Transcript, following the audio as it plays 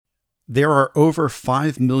There are over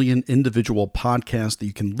 5 million individual podcasts that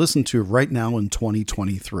you can listen to right now in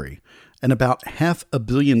 2023, and about 500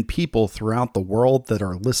 million people throughout the world that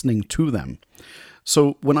are listening to them.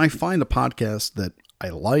 So when I find a podcast that I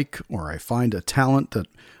like, or I find a talent that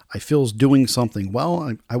I feel is doing something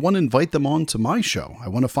well, I want to invite them on to my show. I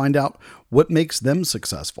want to find out what makes them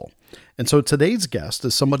successful. And so today's guest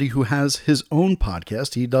is somebody who has his own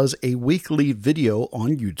podcast. He does a weekly video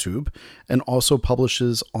on YouTube and also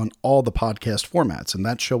publishes on all the podcast formats. And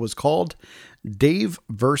that show is called Dave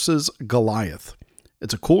versus Goliath.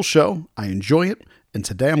 It's a cool show. I enjoy it. And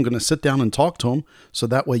today I'm going to sit down and talk to him so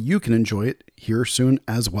that way you can enjoy it here soon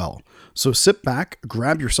as well. So sit back,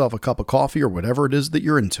 grab yourself a cup of coffee or whatever it is that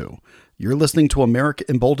you're into. You're listening to America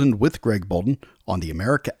Emboldened with Greg Boulden on the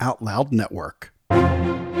America Out Loud Network.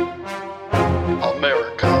 America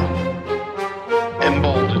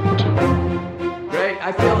Emboldened. Greg,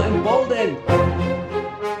 I feel emboldened.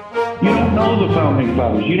 You don't know the Founding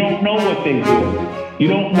Fathers. You don't know what they did. You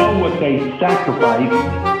don't know what they sacrificed.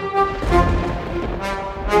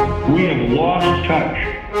 We have lost touch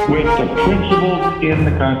with the principles in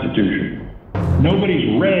the Constitution.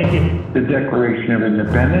 Nobody's read the Declaration of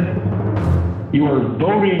Independence. You are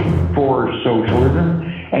voting for socialism,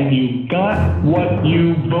 and you got what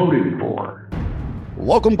you voted for.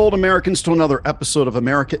 Welcome, bold Americans, to another episode of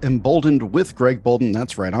America Emboldened with Greg Boulden.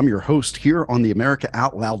 That's right, I'm your host here on the America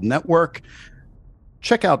Out Loud Network.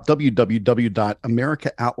 Check out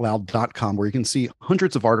www.americaoutloud.com, where you can see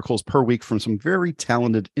hundreds of articles per week from some very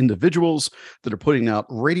talented individuals that are putting out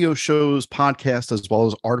radio shows, podcasts, as well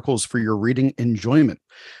as articles for your reading enjoyment.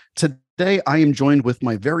 Today, I am joined with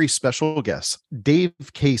my very special guest, Dave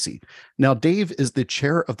Casey. Now, Dave is the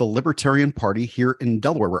chair of the Libertarian Party here in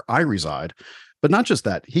Delaware, where I reside. But not just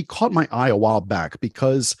that, he caught my eye a while back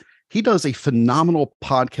because he does a phenomenal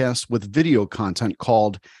podcast with video content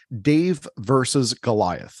called Dave versus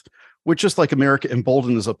Goliath, which, just like America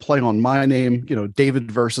Emboldened, is a play on my name. You know, David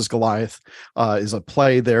versus Goliath is a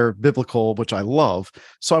play there, biblical, which I love.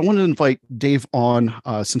 So I wanted to invite Dave on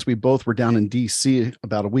since we both were down in DC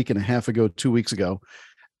about a week and a half ago, 2 weeks ago,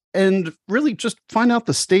 and really just find out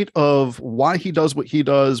the state of why he does what he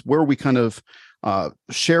does, where we kind of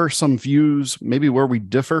share some views, maybe where we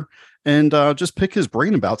differ, and just pick his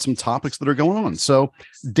brain about some topics that are going on. So,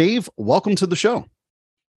 Dave, welcome to the show.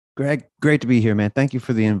 Greg, great to be here, man. Thank you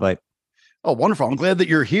for the invite. Oh, wonderful. I'm glad that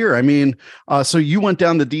you're here. I mean, so you went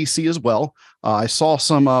down to DC as well. I saw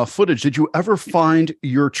some footage. Did you ever find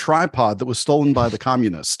your tripod that was stolen by the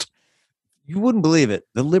communist? You wouldn't believe it.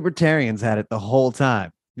 The libertarians had it the whole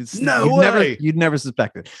time. No way. You'd never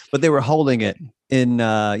suspect it, but they were holding it in,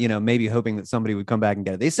 maybe hoping that somebody would come back and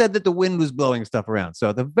get it. They said that the wind was blowing stuff around. So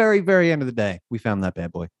at the very, very end of the day, we found that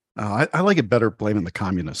bad boy. I like it better blaming the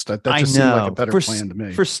communist. That just seemed like a better plan to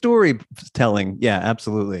me. For storytelling, yeah,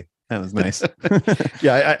 absolutely. That was nice.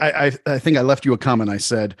 Yeah, I think I left you a comment. I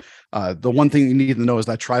said, the one thing you need to know is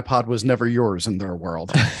that tripod was never yours in their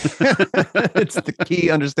world. It's the key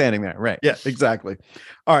understanding there, right? Yeah, exactly.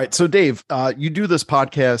 All right. So, Dave, you do this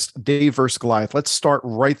podcast, Dave versus Goliath. Let's start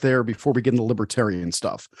right there before we get into libertarian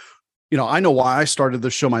stuff. You know, I know why I started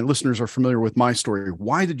this show. My listeners are familiar with my story.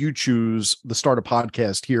 Why did you choose to start a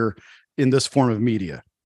podcast here in this form of media?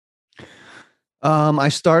 I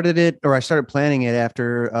started planning it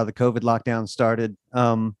after the COVID lockdown started.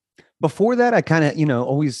 Before that, I kind of,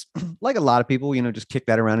 always, like a lot of people, just kick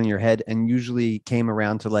that around in your head, and usually came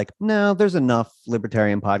around to like, no, there's enough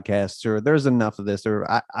libertarian podcasts, or there's enough of this, or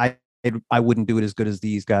I wouldn't do it as good as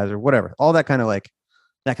these guys, or whatever. All that kind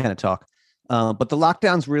of talk. But the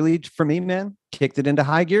lockdowns really, for me, man, kicked it into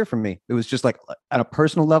high gear for me. It was just like at a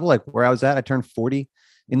personal level, like where I was at. I turned 40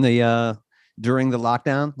 in the during the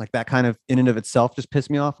lockdown. Like that kind of in and of itself just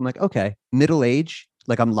pissed me off. I'm like, okay, middle age,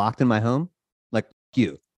 like I'm locked in my home, like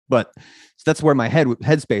you. But so that's where my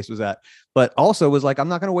headspace was at. But also was like, I'm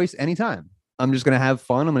not going to waste any time. I'm just going to have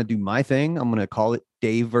fun. I'm going to do my thing. I'm going to call it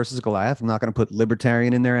Dave versus Goliath. I'm not going to put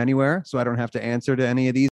libertarian in there anywhere, so I don't have to answer to any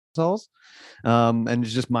of these assholes. And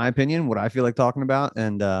it's just my opinion, what I feel like talking about.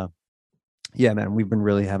 And yeah, man, we've been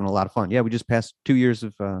really having a lot of fun. Yeah, we just passed 2 years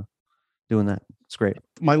of doing that. It's great.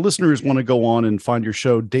 My listeners want to go on and find your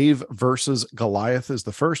show. Dave versus Goliath is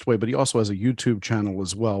the first way, but he also has a YouTube channel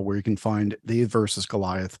as well where you can find Dave versus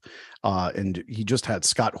Goliath. And he just had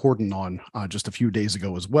Scott Horton on just a few days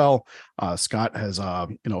ago as well. Scott has,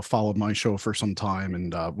 followed my show for some time,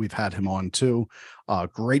 and we've had him on too.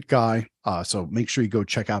 Great guy. So make sure you go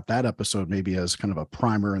check out that episode, maybe as kind of a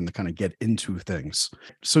primer and to kind of get into things.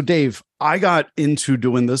 So Dave, I got into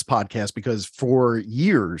doing this podcast because for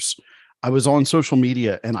years, I was on social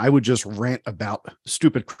media and I would just rant about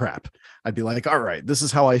stupid crap. I'd be like, all right, this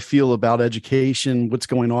is how I feel about education, what's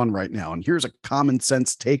going on right now. And here's a common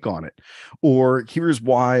sense take on it. Or here's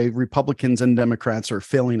why Republicans and Democrats are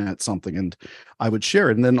failing at something. And I would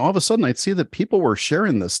share it. And then all of a sudden I'd see that people were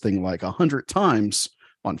sharing this thing like 100 times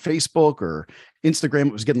on Facebook or Instagram.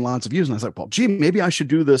 It was getting lots of views. And I was like, well, gee, maybe I should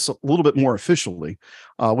do this a little bit more officially,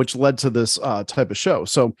 which led to this type of show.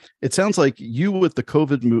 So it sounds like you with the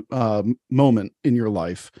COVID moment in your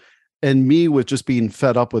life and me with just being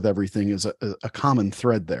fed up with everything is a common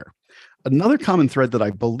thread there. Another common thread that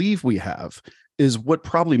I believe we have is what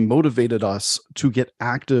probably motivated us to get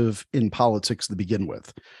active in politics to begin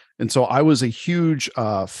with. And so I was a huge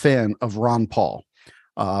fan of Ron Paul.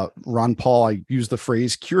 Ron Paul, I use the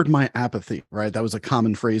phrase cured my apathy, right? That was a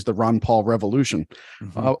common phrase, the Ron Paul revolution.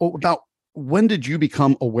 About when did you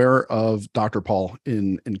become aware of Dr. Paul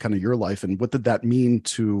in kind of your life, and what did that mean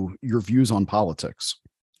to your views on politics?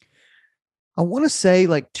 I want to say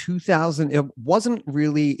like 2000, it wasn't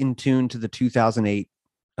really in tune to the 2008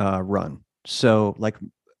 run. So like,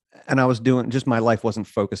 and I was doing, just my life wasn't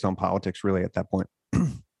focused on politics really at that point.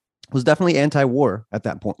 Was definitely anti-war at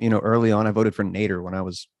that point. Early on, I voted for Nader when I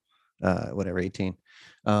was, 18.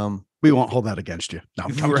 We won't hold that against you. No,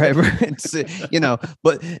 right. It's,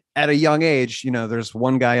 but at a young age, there's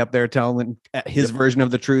one guy up there telling his version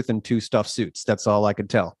of the truth and two stuffed suits. That's all I could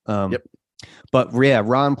tell. But yeah,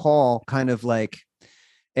 Ron Paul kind of like,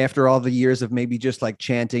 after all the years of maybe just like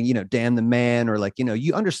chanting, damn the man, or like,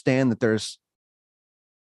 you understand that there's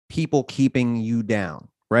people keeping you down,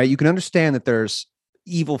 right? You can understand that there's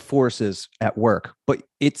evil forces at work, but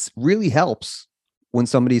it's really helps when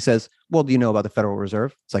somebody says, well, do you know about the Federal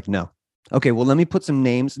Reserve? It's like, no. Okay, well, let me put some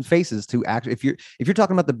names and faces to act. If you're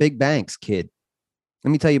talking about the big banks, kid, let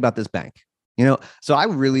me tell you about this bank. So I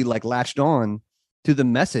really like latched on to the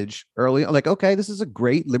message early, like, okay, this is a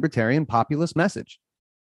great libertarian populist message.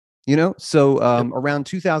 So around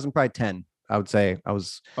 2010, I would say I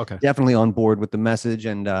was definitely on board with the message,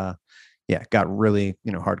 and got really,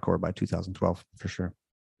 hardcore by 2012 for sure.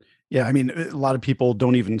 Yeah, I mean, a lot of people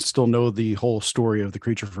don't even still know the whole story of the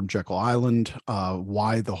creature from Jekyll Island,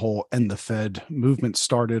 why the whole End the Fed movement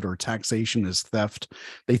started, or taxation is theft.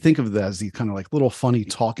 They think of that as these kind of like little funny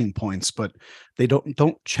talking points, but they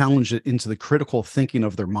don't challenge it into the critical thinking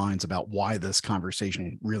of their minds about why this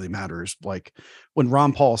conversation really matters. Like when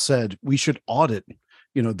Ron Paul said we should audit,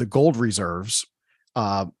 the gold reserves,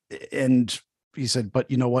 and he said, but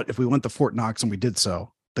you know what? If we went to Fort Knox and we did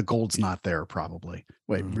so, the gold's not there probably.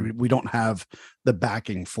 We don't have the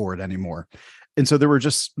backing for it anymore. And so there were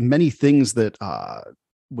just many things that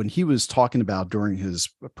when he was talking about during his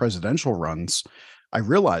presidential runs, I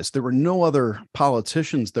realized there were no other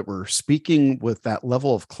politicians that were speaking with that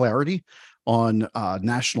level of clarity on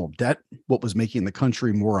national debt, what was making the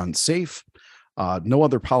country more unsafe. No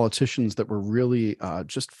other politicians that were really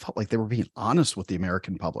just felt like they were being honest with the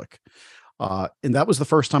American public. And that was the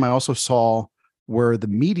first time I also saw where the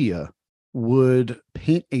media would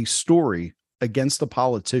paint a story against a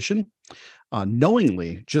politician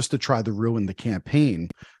knowingly, just to try to ruin the campaign,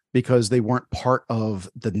 because they weren't part of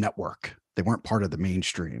the network. They weren't part of the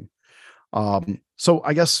mainstream. So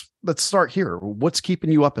I guess let's start here. What's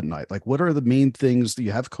keeping you up at night? Like, what are the main things that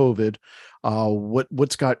you have COVID?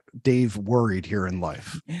 What's got Dave worried here in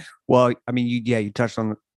life? Well, I mean, you touched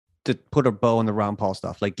on, to put a bow on the Ron Paul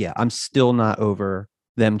stuff. Like, yeah, I'm still not over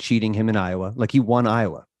them cheating him in Iowa. Like, he won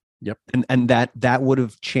Iowa. Yep. And that would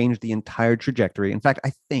have changed the entire trajectory. In fact,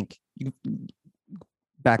 I think, you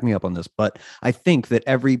back me up on this, but I think that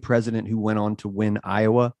every president who went on to win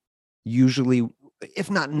Iowa usually,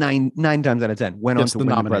 if not nine times out of 10, went on to win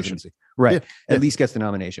the presidency. Right. Yeah. At least gets the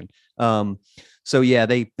nomination. So yeah,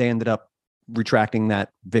 they ended up retracting that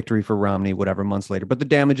victory for Romney, whatever, months later, but the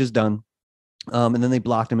damage is done. And then they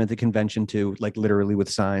blocked him at the convention too, like literally with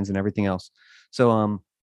signs and everything else. So,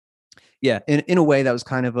 yeah, in a way that was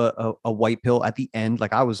kind of a white pill at the end.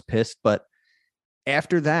 Like, I was pissed, but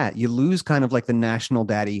after that, you lose kind of like the national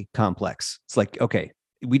daddy complex. It's like, okay,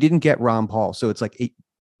 we didn't get Ron Paul. So it's like,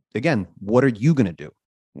 again, what are you going to do?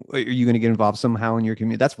 Are you going to get involved somehow in your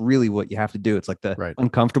community? That's really what you have to do. It's like the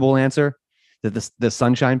uncomfortable answer that the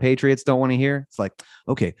Sunshine Patriots don't want to hear. It's like,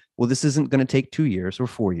 okay, well, this isn't going to take 2 years or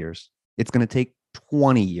 4 years. It's going to take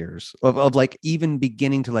 20 years of like even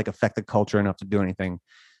beginning to like affect the culture enough to do anything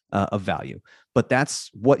of value. But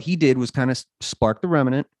that's what he did, was kind of spark the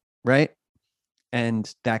remnant, right?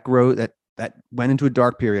 And that that went into a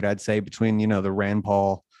dark period, I'd say, between, the Rand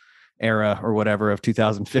Paul era or whatever of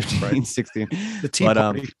 2015, 16. The Tea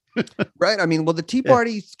Party. Right. I mean, well, the Tea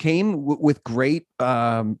Party came with great,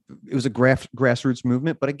 it was a grassroots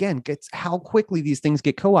movement, but again, it's how quickly these things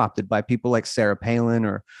get co-opted by people like Sarah Palin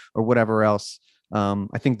or whatever else.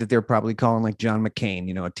 I think that they're probably calling like John McCain,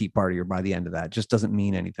 a Tea Partier by the end of that. It just doesn't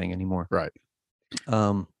mean anything anymore. Right.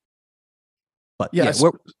 But yeah.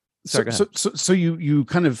 Sorry, so you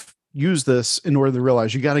kind of use this in order to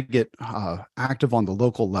realize you got to get active on the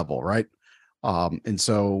local level, right? And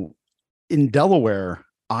so in Delaware,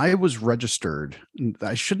 I was registered.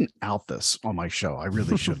 I shouldn't out this on my show. I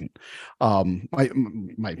really shouldn't. My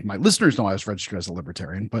listeners know I was registered as a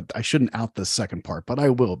libertarian, but I shouldn't out this second part, but I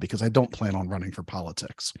will, because I don't plan on running for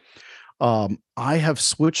politics. I have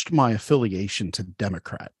switched my affiliation to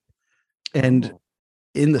Democrat. And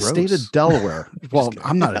in the state of Delaware, well,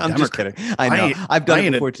 I'm not a Democrat. I'm just kidding. I know. I've done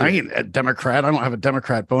it before too. I ain't a Democrat. I don't have a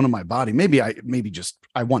Democrat bone in my body. Maybe I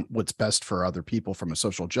want what's best for other people from a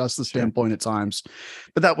social justice standpoint at times.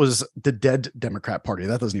 But that was the dead Democrat Party.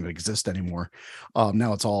 That doesn't even exist anymore.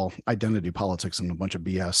 Now it's all identity politics and a bunch of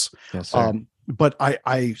BS. Yes, sir. But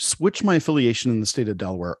I switched my affiliation in the state of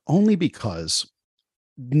Delaware only because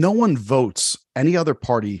no one votes any other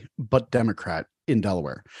party but Democrat in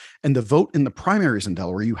Delaware. And the vote in the primaries in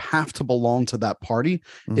Delaware, you have to belong to that party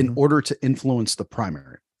in order to influence the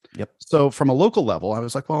primary. Yep. So from a local level, I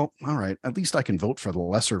was like, well, all right, at least I can vote for the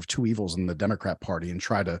lesser of two evils in the Democrat Party and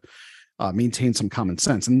try to maintain some common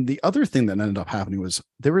sense. And the other thing that ended up happening was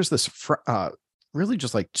there was this really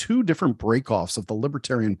just like two different breakoffs of the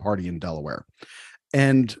Libertarian Party in Delaware.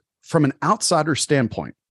 And from an outsider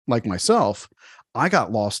standpoint, like myself, I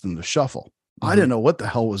got lost in the shuffle. I didn't know what the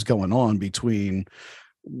hell was going on between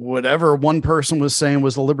whatever one person was saying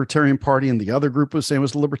was the Libertarian Party and the other group was saying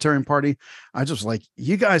was the Libertarian Party. I just like,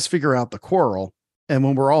 you guys figure out the quarrel. And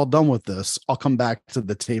when we're all done with this, I'll come back to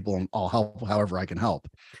the table and I'll help however I can help.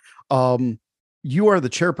 You are the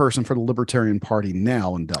chairperson for the Libertarian Party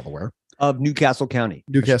now in Delaware. Of Newcastle County.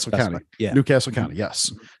 Newcastle County. Right. Yeah. Newcastle County.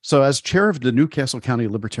 Yes. So as chair of the Newcastle County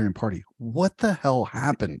Libertarian Party, what the hell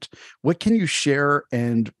happened? What can you share?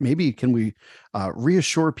 And maybe can we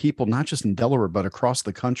reassure people, not just in Delaware, but across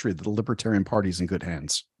the country, that the Libertarian Party is in good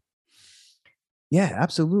hands? Yeah,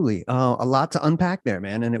 absolutely. A lot to unpack there,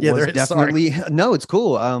 man. And it was definitely, no, it's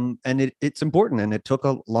cool. And it's important and it took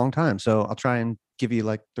a long time. So I'll try and give you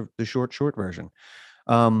like the short version.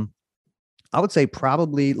 I would say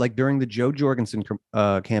probably like during the Joe Jorgensen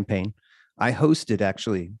campaign, I hosted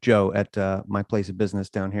actually Joe at my place of business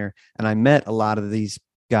down here. And I met a lot of these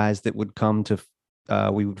guys that would come to,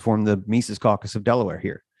 we would form the Mises Caucus of Delaware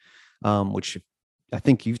here, which I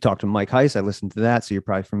think you've talked to Mike Heiss. I listened to that. So you're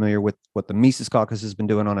probably familiar with what the Mises Caucus has been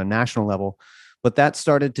doing on a national level, but that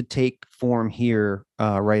started to take form here,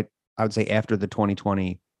 right? I would say after the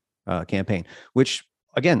 2020 campaign, which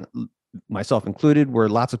again, myself included, were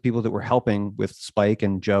lots of people that were helping with Spike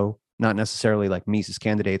and Joe, not necessarily like Mises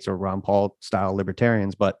candidates or Ron Paul style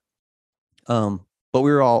libertarians, but we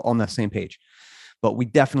were all on that same page. But we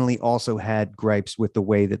definitely also had gripes with the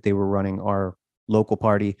way that they were running our local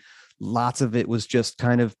party. Lots of it was just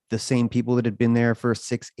kind of the same people that had been there for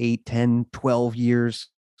 6, 8, 10, 12 years,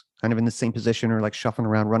 kind of in the same position or like shuffling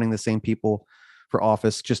around, running the same people for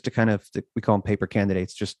office, just to kind of, we call them paper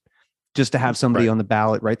candidates, just to have somebody on the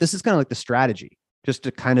ballot, right? This is kind of like the strategy, just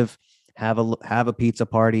to kind of have a pizza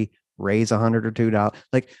party, raise $100 or $2,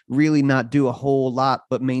 like really not do a whole lot,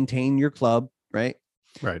 but maintain your club, right?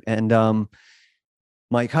 Right. And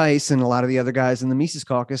Mike Heiss and a lot of the other guys in the Mises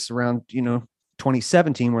Caucus around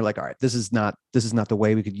 2017 were like, all right, this is not the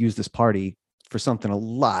way. We could use this party for something a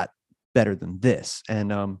lot better than this.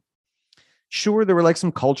 And sure, there were like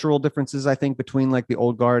some cultural differences, I think, between like the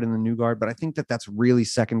old guard and the new guard, but I think that that's really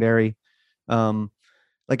secondary.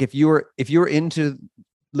 Like if you're into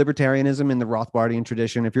libertarianism in the Rothbardian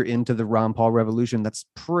tradition, if you're into the Ron Paul revolution, that's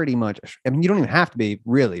pretty much, I mean, you don't even have to be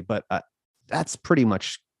really, but that's pretty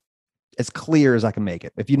much as clear as I can make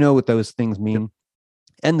it. If you know what those things mean,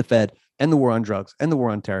 and the Fed and the war on drugs and the war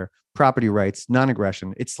on terror, property rights,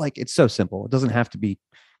 non-aggression, it's so simple. It doesn't have to be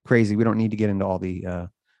crazy. We don't need to get into all the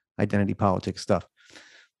identity politics stuff.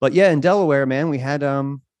 But yeah, in Delaware, man, we had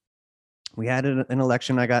an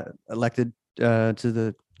election. I got elected to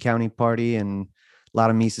the county party, and a lot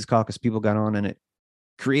of Mises Caucus people got on, and it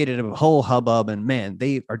created a whole hubbub. And man,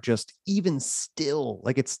 they are just even still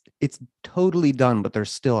like it's totally done, but they're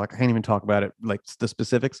still, I can't even talk about it like the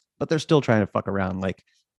specifics, but they're still trying to fuck around like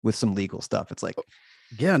with some legal stuff. It's like,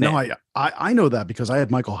 yeah, man. No, I know that because I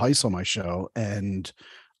had Michael Heiss on my show, and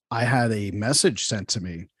I had a message sent to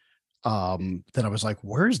me that I was like,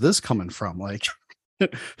 where's this coming from? Like,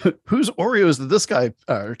 Whose Oreos did this guy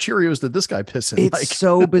or Cheerios did this guy piss in? It's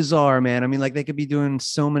so bizarre, man. I mean, like they could be doing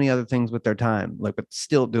so many other things with their time, like, but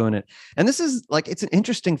still doing it. And this is like, it's an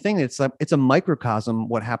interesting thing. It's like, it's a microcosm.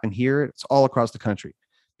 What happened here, it's all across the country.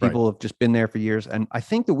 People have just been there for years. And I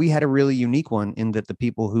think that we had a really unique one in that the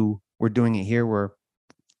people who were doing it here were,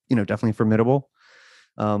 definitely formidable.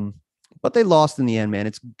 But they lost in the end,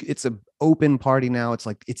 man. It's an open party now. It's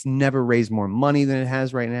like, it's never raised more money than it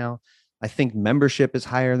has right now. I think membership is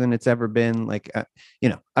higher than it's ever been. Like, I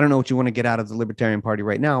don't know what you want to get out of the Libertarian Party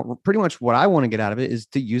right now. Pretty much what I want to get out of it is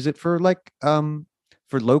to use it for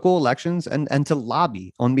for local elections and to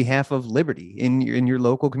lobby on behalf of liberty in your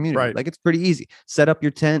local community. Right. Like, it's pretty easy. Set up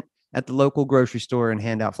your tent at the local grocery store and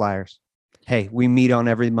hand out flyers. Hey, we meet on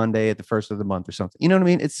every Monday at the first of the month or something. You know what I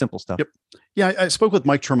mean? It's simple stuff. Yep. Yeah. I spoke with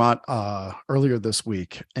Mike Tremont earlier this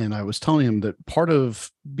week, and I was telling him that part of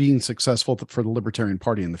being successful for the Libertarian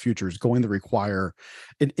Party in the future is going to require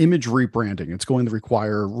an image rebranding. It's going to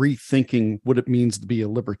require rethinking what it means to be a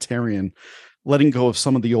libertarian, letting go of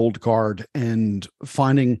some of the old guard and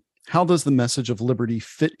finding how does the message of liberty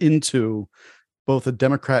fit into both a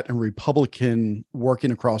Democrat and Republican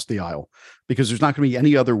working across the aisle, because there's not going to be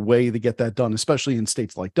any other way to get that done, especially in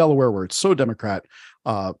states like Delaware, where it's so Democrat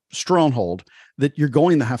stronghold that you're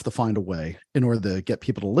going to have to find a way in order to get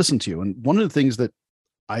people to listen to you. And one of the things that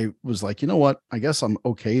I was like, you know what, I guess I'm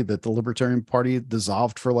okay that the Libertarian Party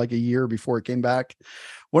dissolved for like a year before it came back.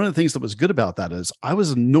 One of the things that was good about that is I was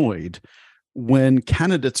annoyed when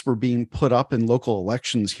candidates were being put up in local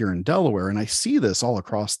elections here in Delaware, and I see this all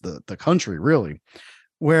across the country, really,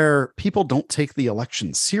 where people don't take the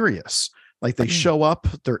election serious. Like, they show up,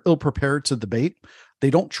 they're ill-prepared to debate. They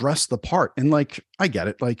don't dress the part. And like, I get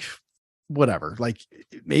it. Like, whatever, like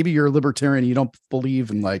maybe you're a libertarian, you don't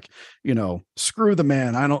believe in screw the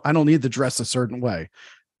man. I don't need to dress a certain way.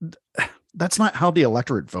 That's not how the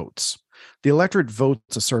electorate votes. The electorate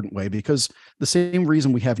votes a certain way because the same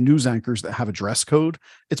reason we have news anchors that have a dress code,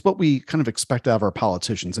 it's what we kind of expect out of our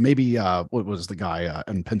politicians. And maybe what was the guy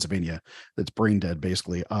in Pennsylvania that's brain dead,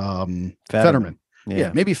 basically? Fetterman.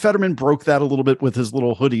 Yeah, maybe Fetterman broke that a little bit with his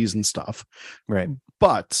little hoodies and stuff. Right.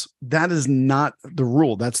 But that is not the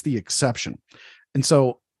rule. That's the exception. And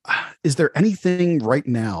so is there anything right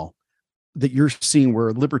now that you're seeing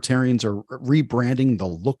where libertarians are rebranding the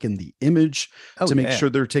look and the image to make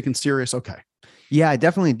sure they're taken serious? Okay. Yeah, I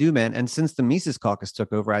definitely do, man. And since the Mises Caucus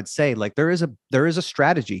took over, I'd say like there is a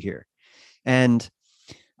strategy here. And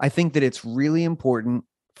I think that it's really important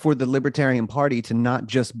for the Libertarian Party to not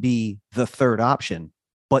just be the third option,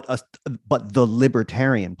 but the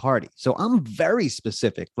Libertarian Party. So I'm very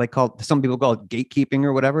specific, like some people call it gatekeeping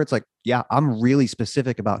or whatever. It's like, yeah, I'm really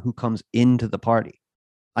specific about who comes into the party.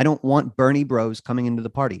 I don't want Bernie bros coming into the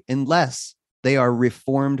party unless they are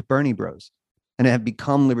reformed Bernie bros and have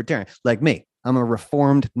become libertarian. Like me, I'm a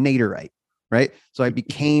reformed Naderite, right? So I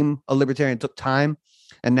became a libertarian, it took time,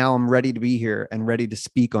 and now I'm ready to be here and ready to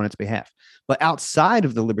speak on its behalf. But outside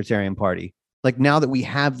of the Libertarian Party, like now that we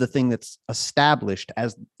have the thing that's established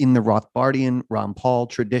as in the Rothbardian Ron Paul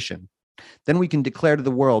tradition, then we can declare to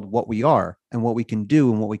the world what we are and what we can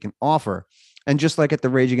do and what we can offer. And just like at the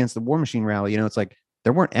Rage Against the War Machine rally, it's like,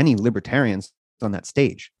 there weren't any libertarians on that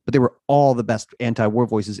stage, but they were all the best anti-war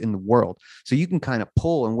voices in the world. So you can kind of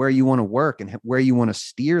pull and where you want to work and where you want to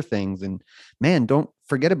steer things. And man, don't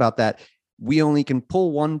forget about that. We only can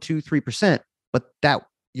pull 1%, 2%, 3%, but that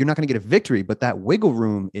you're not going to get a victory, but that wiggle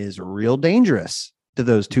room is real dangerous to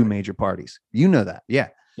those two major parties. You know that. Yeah.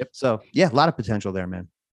 Yep. So yeah, a lot of potential there, man.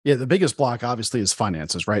 Yeah, the biggest block obviously is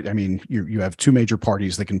finances, right? I mean, you have two major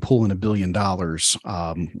parties that can pull in $1 billion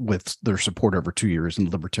with their support over 2 years, and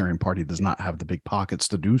the Libertarian Party does not have the big pockets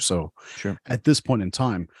to do so at this point in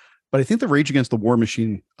time. But I think the Rage Against the War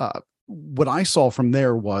Machine, what I saw from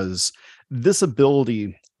there was this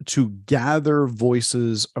ability to gather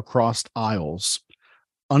voices across aisles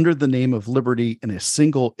under the name of liberty in a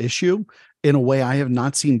single issue in a way I have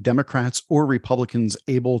not seen Democrats or Republicans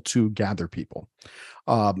able to gather people.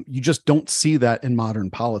 You just don't see that in modern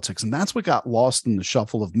politics. And that's what got lost in the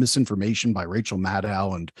shuffle of misinformation by Rachel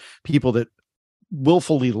Maddow and people that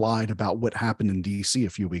willfully lied about what happened in DC a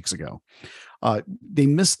few weeks ago. They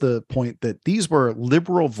missed the point that these were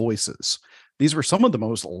liberal voices. These were some of the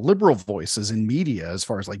most liberal voices in media, as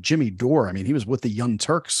far as like Jimmy Dore. I mean, he was with the Young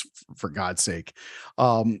Turks, for God's sake.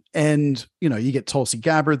 And, you get Tulsi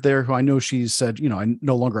Gabbard there, who I know she's said, I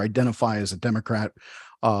no longer identify as a Democrat.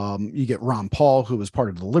 You get Ron Paul, who was part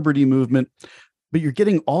of the Liberty Movement, but you're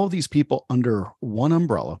getting all of these people under one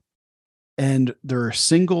umbrella and they're a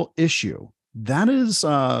single issue. That is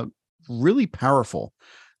really powerful.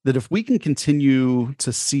 That if we can continue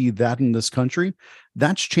to see that in this country,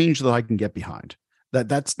 That's change that I can get behind.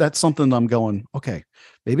 That's something that I'm going, okay,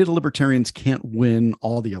 maybe the libertarians can't win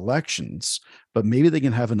all the elections, but maybe they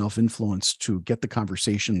can have enough influence to get the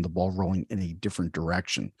conversation, the ball rolling in a different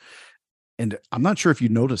direction. And I'm not sure if you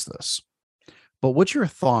noticed this, but what's your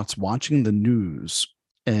thoughts watching the news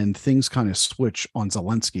and things kind of switch on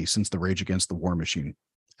Zelensky since the Rage Against the War Machine?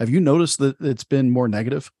 Have you noticed that it's been more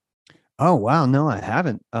negative? Oh, wow. No, I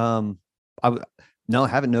haven't. No, I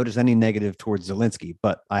haven't noticed any negative towards Zelensky,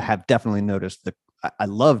 but I have definitely noticed that I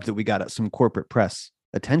loved that we got some corporate press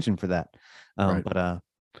attention for that. Right. But I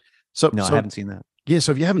So haven't seen that. yeah,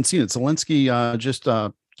 so if you haven't seen it, Zelensky just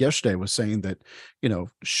yesterday was saying that,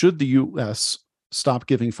 should the U.S. stop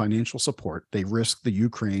giving financial support, they risk the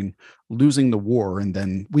Ukraine losing the war, and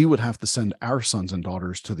then we would have to send our sons and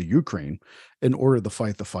daughters to the Ukraine in order to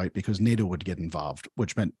fight the fight because NATO would get involved,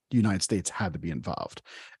 which meant the United States had to be involved.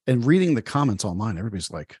 And reading the comments online,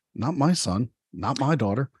 everybody's like, not my son, not my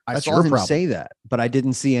daughter. I That's saw your him problem. say that, but I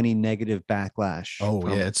didn't see any negative backlash. Oh,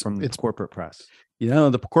 yeah, from the corporate press.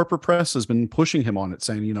 The corporate press has been pushing him on it,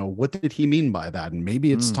 saying, what did he mean by that? And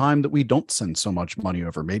maybe it's time that we don't send so much money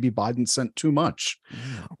over. Maybe Biden sent too much.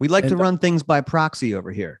 We like to run things by proxy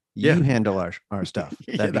over here. Yeah. You handle our stuff.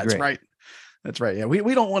 That'd be that's great. right. That's right. Yeah,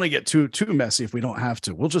 we don't want to get too messy if we don't have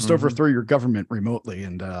to. We'll just overthrow your government remotely,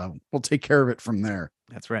 and we'll take care of it from there.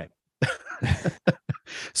 That's right.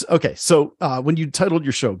 So when you titled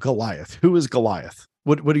your show Goliath, who is Goliath?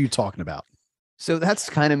 What are you talking about? So that's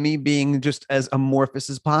kind of me being just as amorphous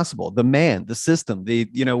as possible. The man, the system,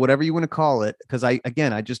 whatever you want to call it. Because I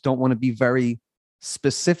just don't want to be very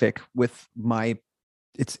specific with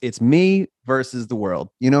it's me versus the world.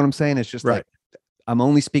 You know what I'm saying? It's just like, I'm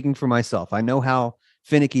only speaking for myself. I know how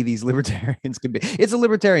finicky these libertarians can be. It's a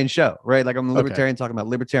libertarian show, right? Like I'm a libertarian talking about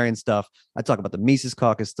libertarian stuff. I talk about the Mises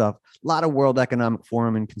Caucus stuff, a lot of World Economic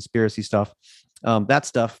Forum and conspiracy stuff. That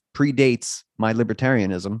stuff predates my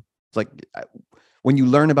libertarianism. It's like when you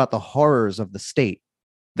learn about the horrors of the state,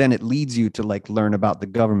 then it leads you to like learn about the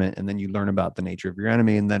government, and then you learn about the nature of your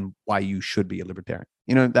enemy, and then why you should be a libertarian.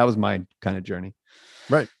 That was my kind of journey.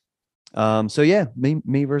 Right. So yeah,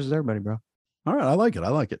 me versus everybody, bro. All right. I like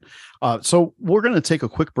it. So we're going to take a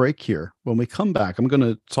quick break here. When we come back, I'm going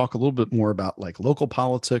to talk a little bit more about like local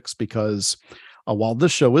politics, because while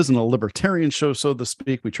this show isn't a libertarian show, so to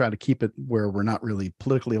speak, we try to keep it where we're not really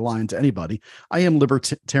politically aligned to anybody. I am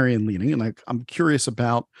libertarian leaning, and I'm curious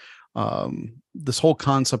about this whole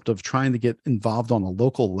concept of trying to get involved on a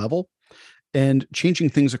local level and changing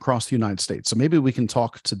things across the United States. So maybe we can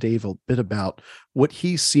talk to Dave a bit about what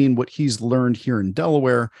he's seen, what he's learned here in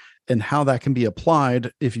Delaware, and how that can be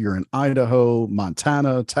applied if you're in Idaho,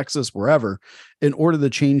 Montana, Texas, wherever, in order to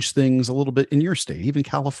change things a little bit in your state, even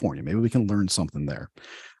California. Maybe we can learn something there.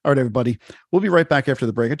 All right, everybody, we'll be right back after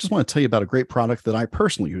the break. I just want to tell you about a great product that I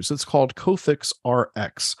personally use. It's called Cofix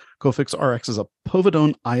RX. Cofix RX is a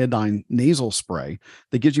povidone iodine nasal spray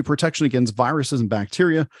that gives you protection against viruses and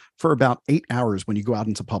bacteria for about 8 hours when you go out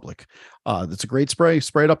into public. It's a great spray.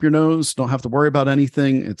 Spray it up your nose. Don't have to worry about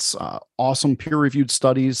anything. It's awesome peer-reviewed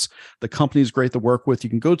studies. The company is great to work with. You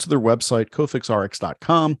can go to their website,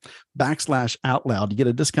 cofixrx.com/outloud. You get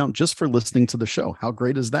a discount just for listening to the show. How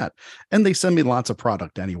great is that? And they send me lots of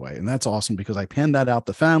product anyway. And that's awesome because I pan that out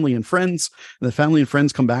to family and friends. And the family and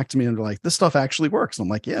friends come back to me and they're like, this stuff actually works. And I'm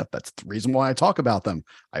like, yeah, that's the reason why I talk about them.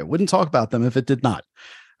 I wouldn't talk about them if it did not.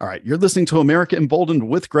 All right, you're listening to America Emboldened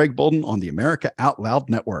with Greg Bolden on the America Out Loud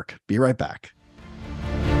Network. Be right back.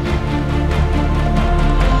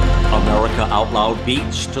 America Out Loud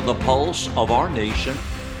beats to the pulse of our nation.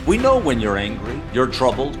 We know when you're angry, you're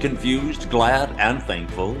troubled, confused, glad, and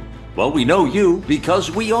thankful. Well, we know you because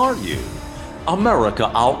we are you.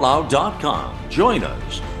 AmericaOutloud.com. Join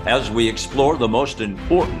us as we explore the most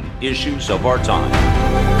important issues of our time.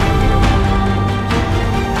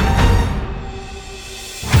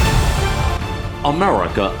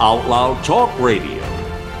 America Out Loud Talk Radio.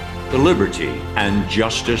 Liberty and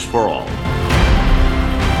justice for all.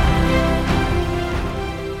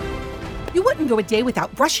 You wouldn't go a day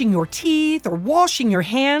without brushing your teeth or washing your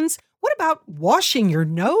hands. What about washing your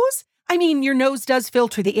nose? I mean, your nose does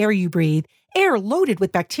filter the air you breathe, air loaded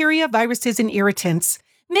with bacteria, viruses, and irritants.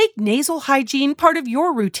 Make nasal hygiene part of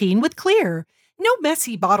your routine with Xlear. No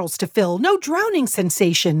messy bottles to fill, no drowning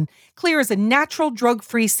sensation. Xlear is a natural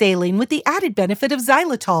drug-free saline with the added benefit of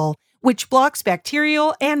xylitol, which blocks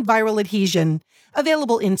bacterial and viral adhesion.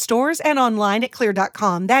 Available in stores and online at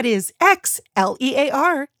xlear.com. That is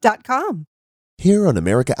XLEAR.com. Here on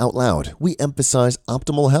America Out Loud, we emphasize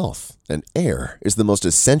optimal health, and air is the most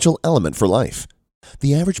essential element for life.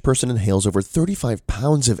 The average person inhales over 35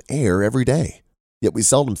 pounds of air every day. Yet we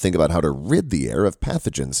seldom think about how to rid the air of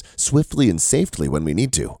pathogens swiftly and safely when we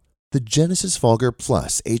need to. The Genesis Fogger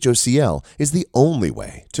Plus HOCl is the only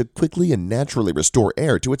way to quickly and naturally restore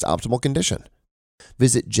air to its optimal condition.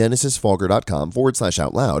 Visit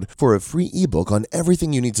genesisfogger.com/outloud for a free ebook on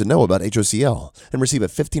everything you need to know about HOCl and receive a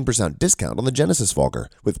 15% discount on the Genesis Fogger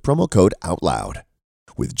with promo code OUTLOUD.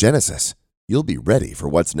 With Genesis, you'll be ready for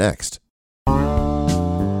what's next.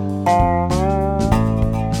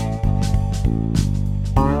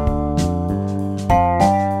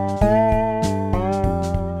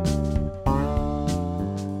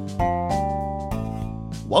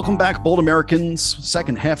 Welcome back, Bold Americans.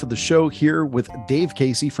 Second half of the show here with Dave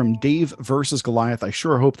Casey from Dave versus Goliath. I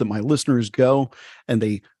sure hope that my listeners go and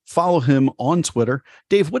they follow him on Twitter.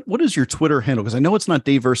 Dave, what is your Twitter handle? Because I know it's not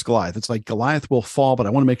Dave versus Goliath. It's like Goliath will fall, but I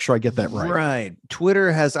want to make sure I get that right. Right.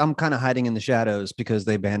 Twitter has, I'm kind of hiding in the shadows because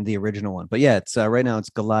they banned the original one. But yeah, it's right now it's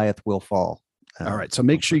Goliath will fall. All right. So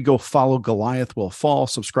make sure you go follow Goliath Will Fall,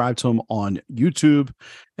 subscribe to him on YouTube,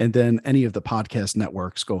 and then any of the podcast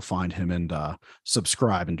networks, go find him and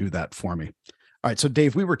subscribe and do that for me. All right. So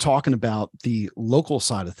Dave, we were talking about the local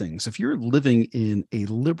side of things. If you're living in a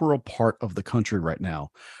liberal part of the country right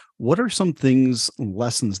now, what are some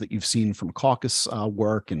lessons that you've seen from caucus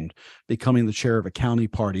work and becoming the chair of a county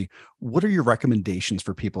party? What are your recommendations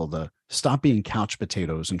for people to stop being couch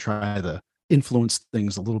potatoes and try to influence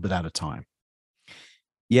things a little bit at a time?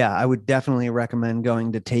 Yeah, I would definitely recommend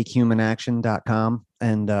going to takehumanaction.com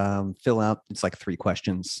and fill out, it's like 3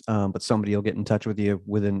 questions, but somebody will get in touch with you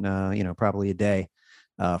within, probably a day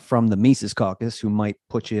from the Mises Caucus, who might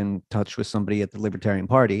put you in touch with somebody at the Libertarian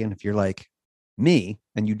Party. And if you're like me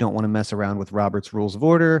and you don't want to mess around with Robert's Rules of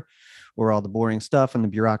Order or all the boring stuff and the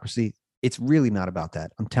bureaucracy, it's really not about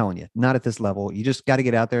that. I'm telling you, not at this level. You just got to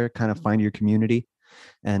get out there, kind of find your community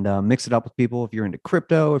and mix it up with people. If you're into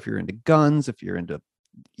crypto, if you're into guns, if you're into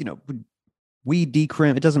weed,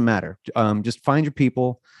 decrim, it doesn't matter. Just find your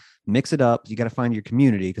people, mix it up. You got to find your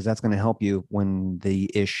community because that's going to help you when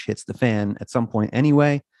the ish hits the fan at some point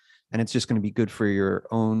anyway. And it's just going to be good for your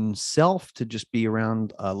own self to just be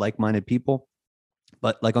around like-minded people.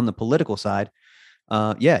 But like on the political side,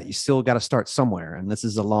 you still got to start somewhere. And this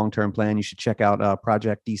is a long-term plan. You should check out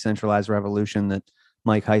Project Decentralized Revolution that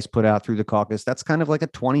Mike Heiss put out through the caucus. That's kind of like a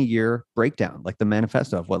 20-year breakdown, like the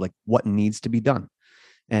manifesto of what needs to be done.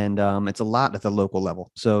 And it's a lot at the local level.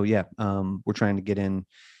 So yeah, we're trying to get in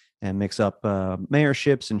and mix up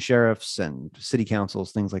mayorships and sheriffs and city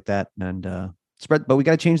councils, things like that, and spread. But we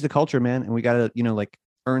got to change the culture, man, and we got to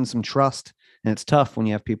earn some trust. And it's tough when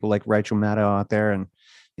you have people like Rachel Maddow out there and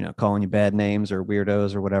calling you bad names or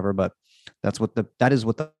weirdos or whatever. But that is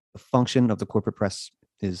what the function of the corporate press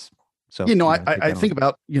is. So I think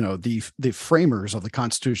about the framers of the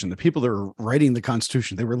Constitution, the people that are writing the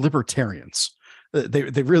Constitution. They were libertarians.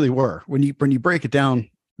 They really were. When you break it down,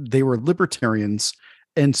 they were libertarians.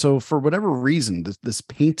 And so for whatever reason, this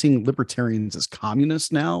painting libertarians as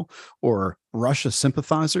communists now or Russia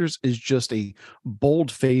sympathizers is just a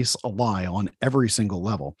bold-faced lie on every single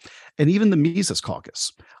level. And even the Mises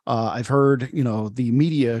Caucus, I've heard, the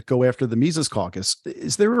media go after the Mises Caucus.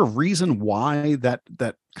 Is there a reason why that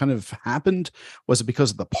kind of happened? Was it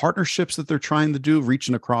because of the partnerships that they're trying to do,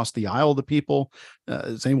 reaching across the aisle to people?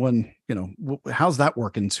 Is anyone, how's that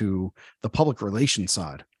working to the public relations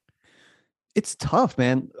side? It's tough,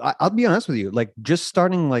 man. I'll be honest with you. Like just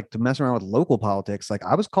starting to mess around with local politics,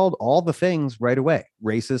 I was called all the things right away: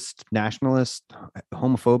 racist, nationalist,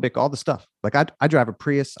 homophobic, all the stuff. I drive a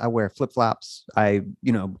Prius. I wear flip flops. I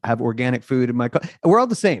have organic food in my car. We're all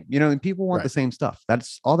the same, and people want the same stuff.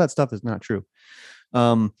 All that stuff is not true.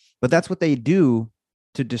 But that's what they do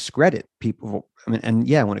to discredit people. I mean, and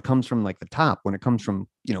yeah, when it comes from the top, when it comes from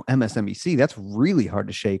MSNBC, that's really hard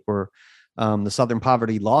to shake. Or the Southern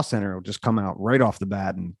Poverty Law Center will just come out right off the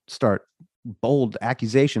bat and start bold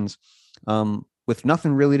accusations with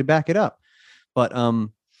nothing really to back it up. But I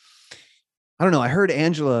don't know. I heard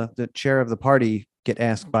Angela, the chair of the party, get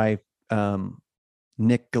asked by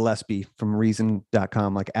Nick Gillespie from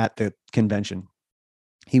Reason.com, at the convention.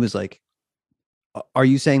 He was like, "Are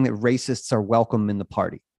you saying that racists are welcome in the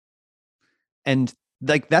party?" And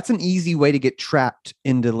that's an easy way to get trapped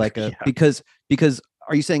into because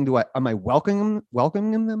are you saying am I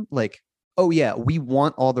welcoming them? Oh yeah, we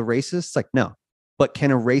want all the racists. No, but can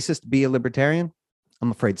a racist be a libertarian? I'm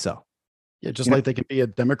afraid so. Yeah, just they can be a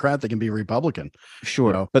Democrat, they can be a Republican.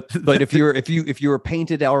 Sure, but if you were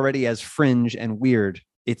painted already as fringe and weird,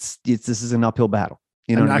 this is an uphill battle.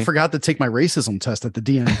 I forgot to take my racism test at the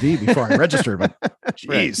DMV before I registered. But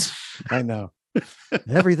geez, I know.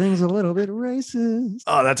 Everything's a little bit racist.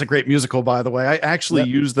 Oh, that's a great musical, by the way. I actually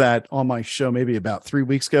used that on my show maybe about 3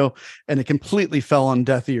 weeks ago, and it completely fell on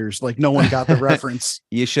deaf ears. Like no one got the reference.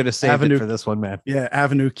 You should have saved it for this one, man. Yeah,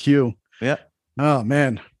 Avenue Q. Yeah. Oh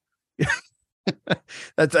man,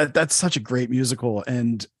 that's such a great musical,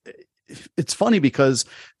 and it's funny because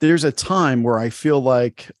there's a time where I feel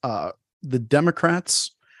like the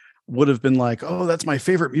Democrats would have been like, oh, that's my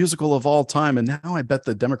favorite musical of all time. And now I bet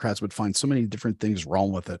the Democrats would find so many different things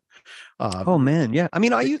wrong with it. Oh man. Yeah. I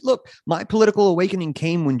mean, look, my political awakening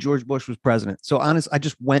came when George Bush was president. So I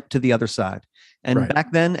just went to the other side. And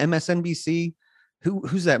back then MSNBC,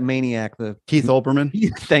 who's that maniac? Keith Olbermann.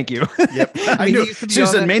 Thank you. Yep. I knew she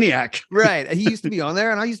said maniac. Right. He used to be on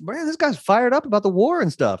there, and man, this guy's fired up about the war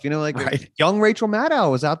and stuff. Young Rachel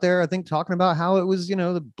Maddow was out there, I think, talking about how it was,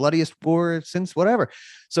 the bloodiest war since whatever.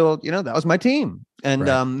 So, that was my team. And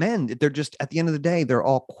man, they're just, at the end of the day, they're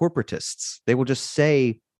all corporatists. They will just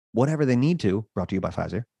say whatever they need to. Brought to you by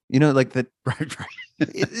Pfizer. Like that. Right.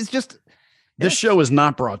 It's just. This show is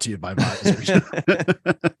not brought to you by Visor.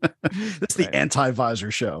 It's the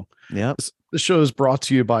anti-Visor show. Yeah. This show is brought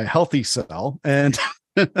to you by Healthy Cell and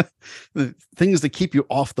the things that keep you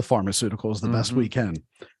off the pharmaceuticals the best we can.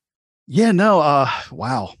 Yeah, no,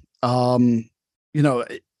 wow.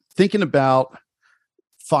 Thinking about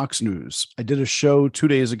Fox News, I did a show 2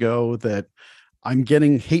 days ago that I'm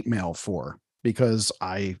getting hate mail for, because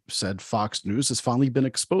I said Fox News has finally been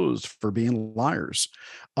exposed for being liars.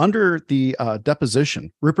 Under the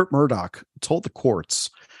deposition, Rupert Murdoch told the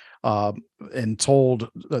courts and told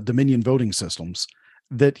Dominion Voting Systems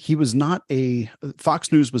that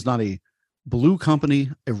Fox News was not a blue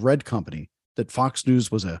company, a red company, that Fox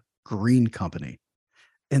News was a green company.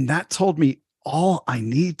 And that told me all I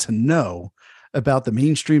need to know about the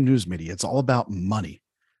mainstream news media. It's all about money.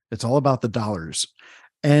 It's all about the dollars.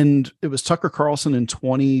 And it was Tucker Carlson in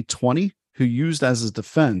 2020 who used as his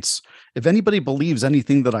defense, if anybody believes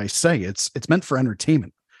anything that I say, it's meant for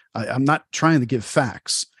entertainment. I'm not trying to give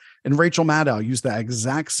facts. And Rachel Maddow used that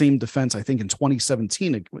exact same defense, I think, in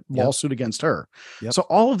 2017, a lawsuit against her. Yep. So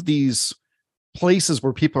all of these places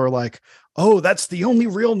where people are like, oh, that's the only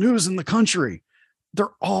real news in the country,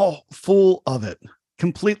 they're all full of it,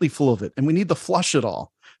 completely full of it. And we need to flush it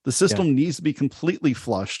all. The system needs to be completely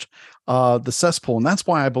flushed, the cesspool. And that's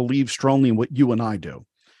why I believe strongly in what you and I do.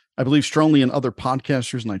 I believe strongly in other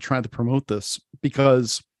podcasters, and I try to promote this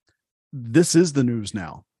because this is the news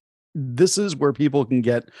now. This is where people can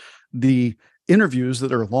get the interviews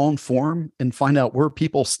that are long form and find out where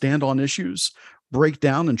people stand on issues, break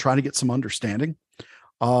down and try to get some understanding.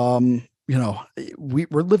 We're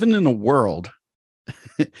living in a world.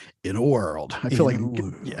 I feel like,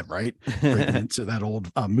 right? Breaking into that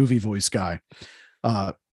old movie voice guy.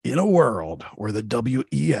 In a world where the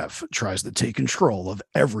WEF tries to take control of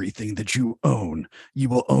everything that you own, you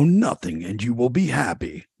will own nothing and you will be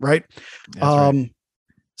happy, right? Right.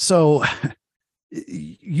 So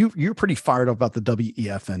you're pretty fired up about the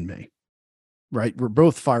WEF and me, right? We're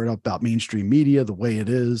both fired up about mainstream media, the way it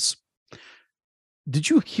is. Did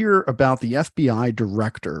you hear about the FBI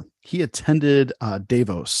director? He attended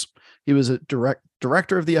Davos. He was a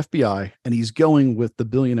director of the FBI, and he's going with the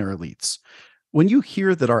billionaire elites. When you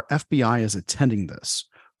hear that our FBI is attending this,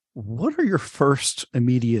 what are your first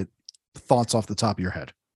immediate thoughts off the top of your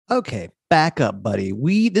head? Okay, back up, buddy.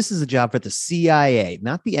 This is a job for the CIA,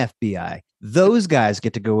 not the FBI. Those guys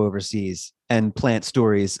get to go overseas and plant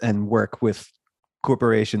stories and work with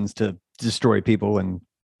corporations to destroy people and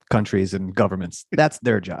countries and governments. That's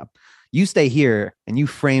their job. You stay here and you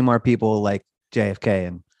frame our people like JFK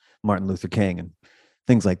and Martin Luther King and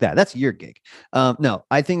things like that. That's your gig. No,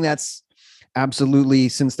 I think that's absolutely,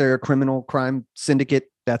 since they're a criminal crime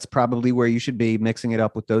syndicate, that's probably where you should be, mixing it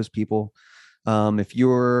up with those people. If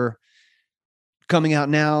you're coming out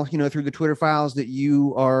now, through the Twitter files that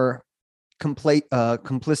you are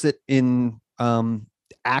complicit in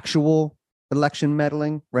actual election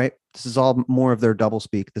meddling, right? This is all more of their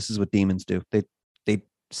doublespeak. This is what demons do. They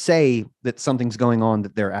say that something's going on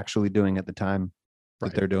that they're actually doing at the time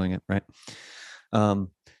that they're doing it, right?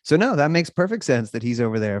 So no, that makes perfect sense that he's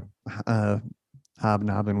over there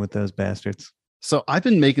hobnobbing with those bastards. So I've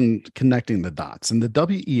been connecting the dots, and the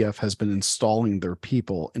WEF has been installing their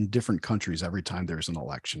people in different countries every time there's an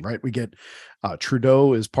election, right? We get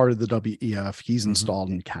Trudeau is part of the WEF. He's installed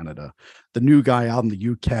in Canada. The new guy out in the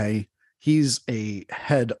UK, he's a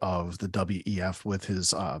head of the WEF with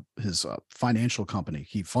his financial company.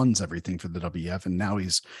 He funds everything for the WEF, and now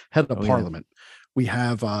he's head of parliament. Yeah. We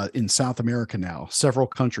have in South America now several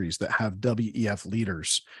countries that have WEF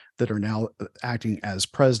leaders that are now acting as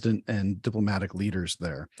president and diplomatic leaders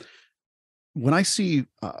there. when I see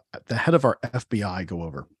the head of our FBI go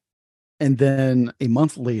over, and then a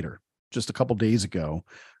month later, just a couple days ago,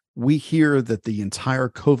 we hear that the entire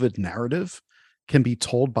COVID narrative can be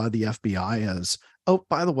told by the FBI as, oh,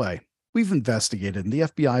 by the way, we've investigated and the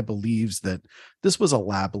FBI believes that this was a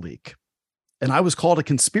lab leak. And I was called a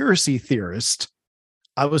conspiracy theorist.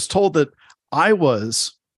 I was told that I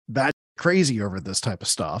was bat crazy over this type of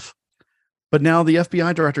stuff. But now the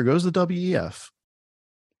FBI director goes to WEF,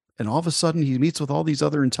 and all of a sudden he meets with all these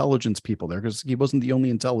other intelligence people there because he wasn't the only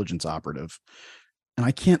intelligence operative. And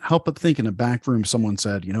I can't help but think in a back room, someone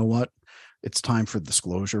said, you know what? It's time for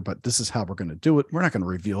disclosure, but this is how we're going to do it. We're not going to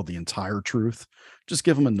reveal the entire truth. Just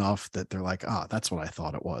give them enough that they're like, that's what I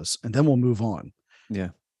thought it was. And then we'll move on. Yeah.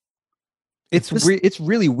 It's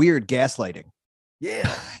really weird gaslighting.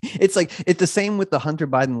 Yeah. It's the same with the Hunter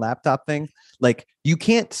Biden laptop thing. Like, you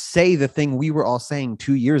can't say the thing we were all saying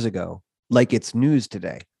 2 years ago like it's news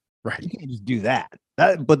today. Right. You can't just do that.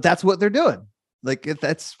 But that's what they're doing. Like,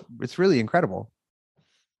 it's really incredible.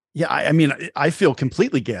 Yeah, I mean, I feel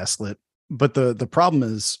completely gaslit, but the problem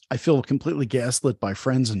is I feel completely gaslit by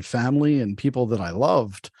friends and family and people that I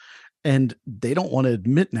loved, and they don't want to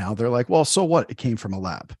admit now. They're like, well, so what? It came from a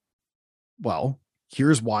lab. Well,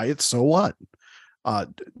 here's why it's so what.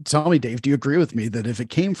 Tell me, Dave, do you agree with me that if it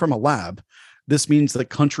came from a lab, this means that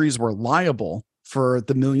countries were liable for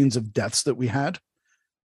the millions of deaths that we had?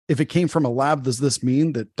 If it came from a lab, does this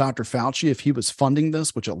mean that Dr. Fauci, if he was funding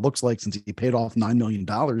this, which it looks like since he paid off $9 million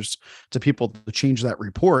to people to change that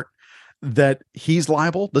report, that he's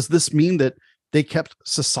liable? Does this mean that they kept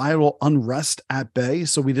societal unrest at bay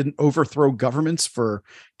so we didn't overthrow governments for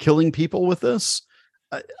killing people with this?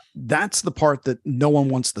 That's the part that no one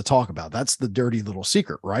wants to talk about. That's the dirty little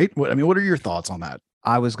secret, right? What are your thoughts on that?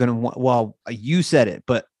 I was going to, well, you said it,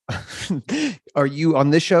 but are you on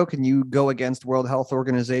this show? Can you go against World Health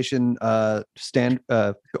Organization on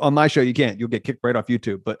my show? You can't. You'll get kicked right off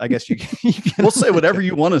YouTube. But I guess you can. We'll say whatever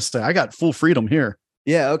you want to say. I got full freedom here.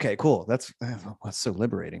 Yeah. Okay. Cool. That's so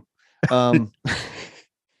liberating. Man,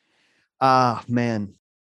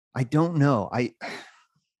 I don't know.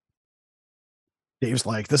 Dave's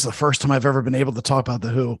like, this is the first time I've ever been able to talk about the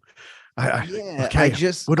WHO.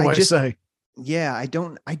 What do I say? Yeah, I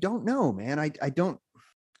don't know, man. I don't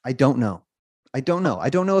know. I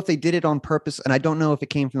don't know if they did it on purpose, and I don't know if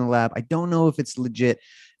it came from the lab. I don't know if it's legit.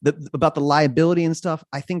 About the liability and stuff,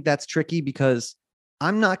 I think that's tricky because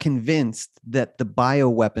I'm not convinced that the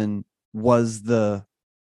bioweapon was the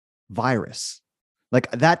virus.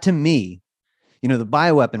 Like, that to me, the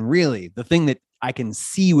bioweapon, really, the thing that I can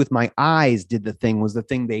see with my eyes did the thing was the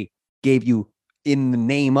thing they gave you in the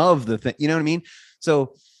name of the thing. You know what I mean?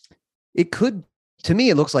 So it could, to me,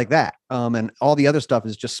 it looks like that. And all the other stuff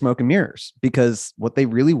is just smoke and mirrors, because what they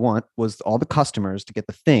really want was all the customers to get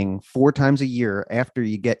the thing 4 times a year after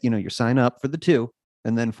you get, you sign up for the 2,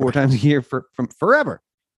 and then 4 times a year from forever.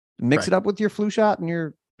 Mix it up with your flu shot and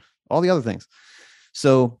your all the other things.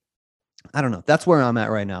 So I don't know. That's where I'm at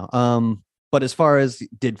right now. But as far as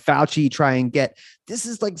did Fauci try and get, this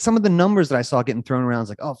is like some of the numbers that I saw getting thrown around. It's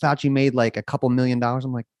like, oh, Fauci made like a couple $1 million.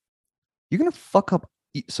 I'm like, you're going to fuck up.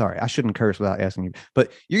 Sorry, I shouldn't curse without asking you,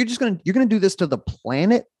 but you're going to do this to the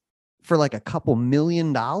planet for like a couple $1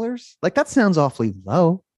 million. Like, that sounds awfully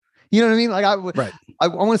low. You know what I mean? Like, I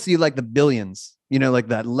want to see like the billions, like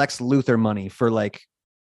that Lex Luthor money for like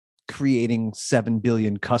creating 7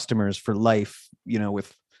 billion customers for life,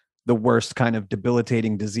 with the worst kind of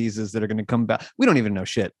debilitating diseases that are going to come back. We don't even know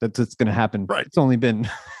shit that's going to happen. Right. It's only been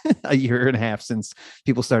a year and a half since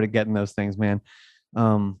people started getting those things, man.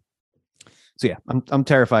 So yeah, I'm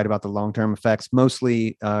terrified about the long-term effects,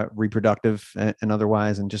 mostly reproductive and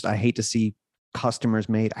otherwise. And just, I hate to see customers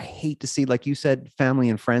made. I hate to see, like you said, family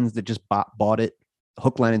and friends that just bought it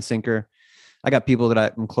hook, line, and sinker. I got people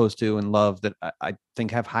that I'm close to and love that I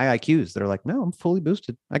think have high IQs that are like, no, I'm fully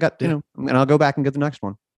boosted. I got, and I'll go back and get the next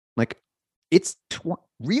one. Like, it's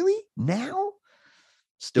really now?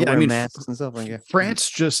 Still wearing masks and stuff like that. France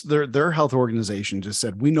just, their health organization just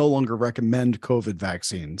said, we no longer recommend COVID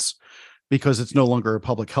vaccines because it's no longer a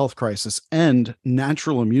public health crisis and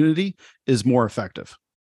natural immunity is more effective.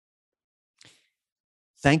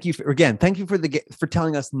 Thank you for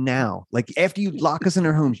telling us now. Like, after you lock us in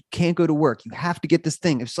our homes, you can't go to work. You have to get this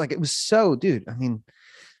thing. It's like, it was so, dude. I mean,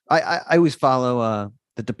 I always follow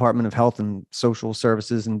the Department of Health and Social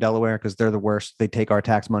Services in Delaware because they're the worst. They take our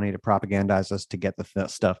tax money to propagandize us to get the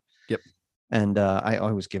stuff. Yep. And I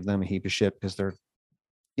always give them a heap of shit because they're,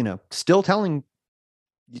 still telling,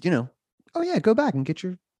 oh yeah, go back and get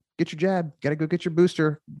your jab. Got to go get your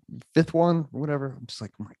booster, 5th one or whatever. I'm just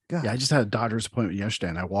like, oh my God. Yeah, I just had a doctor's appointment yesterday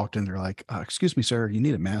and I walked in. They're like, excuse me, sir, you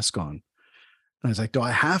need a mask on. And I was like, do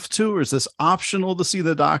I have to, or is this optional to see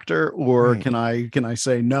the doctor, or Right. can I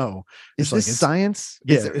say no? Is It's like, this science?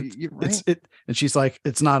 Yeah, Is it, you're right. and she's like,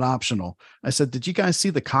 it's not optional. I said, did you guys see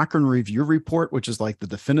the Cochrane Review report, which is like the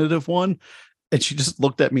definitive one? And she just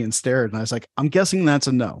looked at me and stared. And I was like, I'm guessing that's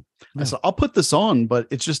a no. No. I said, I'll put this on, but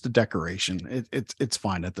it's just a decoration. It's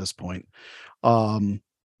fine at this point.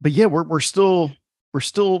 But yeah, we're still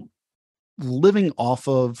living off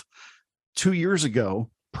of 2 years ago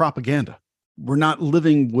propaganda. We're not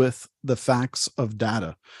living with the facts of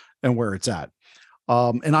data and where it's at.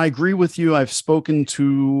 And I agree with you. I've spoken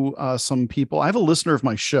to some people. I have a listener of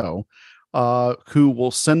my show who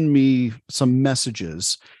will send me some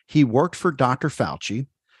messages. He worked for Dr. Fauci.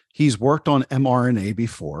 He's worked on mRNA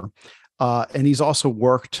before, and he's also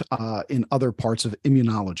worked in other parts of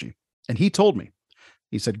immunology. And he told me,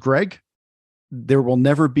 he said, Greg, there will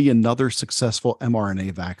never be another successful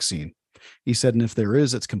mRNA vaccine. He said, and if there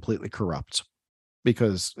is, it's completely corrupt,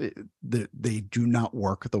 because they do not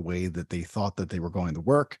work the way that they thought that they were going to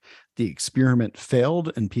work. The experiment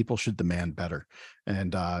failed, and people should demand better.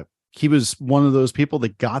 And he was one of those people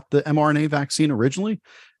that got the mRNA vaccine originally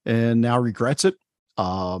and now regrets it,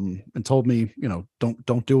 and told me,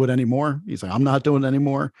 don't do it anymore. He's like, I'm not doing it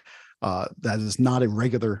anymore. That is not a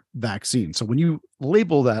regular vaccine. So when you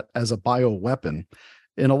label that as a bioweapon,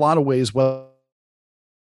 in a lot of ways, well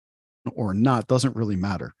or not, doesn't really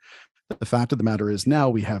matter. The fact of the matter is now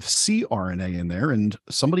we have cRNA in there, and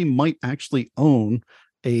somebody might actually own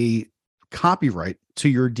a copyright to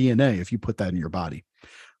your DNA if you put that in your body.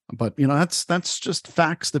 But that's just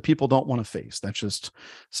facts that people don't want to face. That's just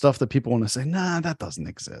stuff that people want to say, nah, that doesn't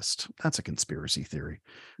exist. That's a conspiracy theory.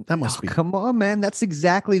 That must be. Come on, man. That's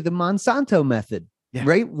exactly the Monsanto method, Yeah.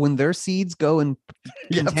 right? When their seeds go and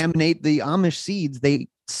Yep. contaminate the Amish seeds, they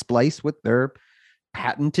splice with their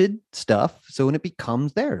patented stuff. So when it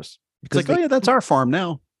becomes theirs. It's like, oh yeah, that's our farm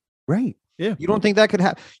now. Right. Yeah. You don't think that could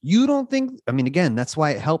happen? You don't think, I mean, again, that's why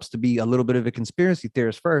it helps to be a little bit of a conspiracy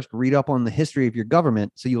theorist first. Read up on the history of your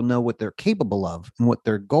government so you'll know what they're capable of and what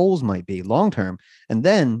their goals might be long term. And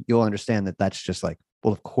then you'll understand that that's just like,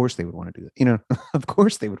 well, of course they would want to do that. Of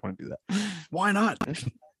course they would want to do that. Why not?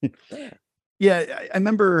 Yeah, I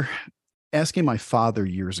remember asking my father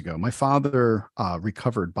years ago. My father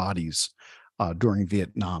recovered bodies during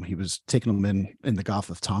Vietnam. He was taking them in the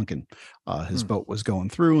Gulf of Tonkin. His boat was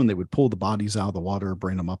going through, and they would pull the bodies out of the water,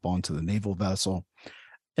 bring them up onto the naval vessel.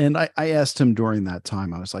 And I asked him during that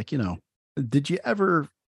time, I was like, did you ever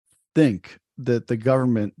think that the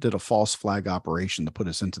government did a false flag operation to put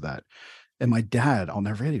us into that? And my dad, I'll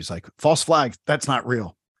never forget, he was like, false flag, that's not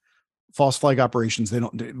real. False flag operations,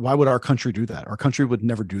 why would our country do that? Our country would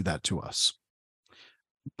never do that to us.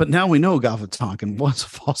 But now we know Gulf of Tonkin was a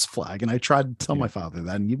false flag. And I tried to tell my father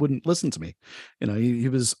that, and he wouldn't listen to me. He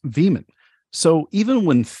was vehement. So even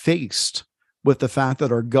when faced with the fact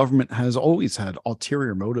that our government has always had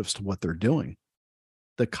ulterior motives to what they're doing,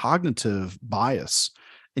 the cognitive bias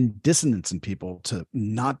and dissonance in people to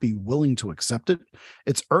not be willing to accept it,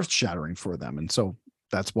 it's earth-shattering for them. And so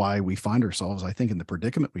that's why we find ourselves, I think, in the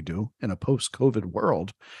predicament we do in a post-COVID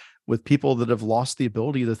world with people that have lost the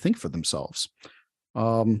ability to think for themselves.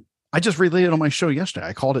 I just relayed it on my show yesterday.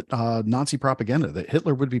 I called it Nazi propaganda, that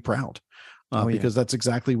Hitler would be proud, because that's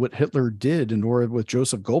exactly what Hitler did in order with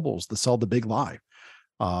Joseph Goebbels to sell the big lie,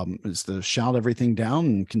 is to shout everything down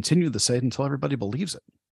and continue to say it until everybody believes it.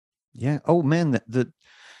 Yeah. Oh man,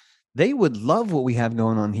 they would love what we have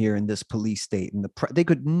going on here in this police state, and they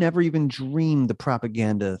could never even dream the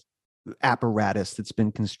propaganda apparatus that's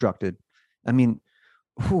been constructed. I mean,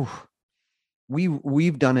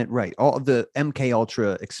 we've done it right. All of the MK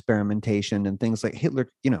Ultra experimentation and things like Hitler,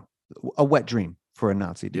 a wet dream for a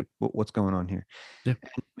Nazi. Yep. What's going on here? Yep.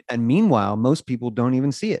 And meanwhile, most people don't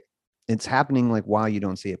even see it. It's happening like while you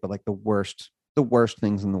don't see it, but like the worst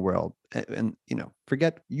things in the world. And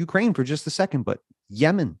forget Ukraine for just a second, but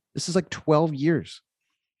Yemen, this is like 12 years.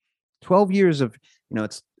 12 years of,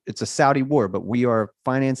 it's a Saudi war, but we are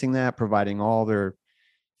financing that, providing all their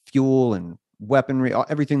fuel and weaponry,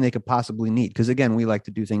 everything they could possibly need. Because again, we like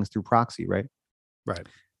to do things through proxy, right? Right.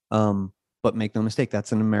 But make no mistake,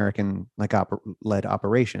 that's an American led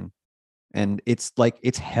operation, and it's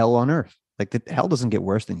hell on earth. Like the hell doesn't get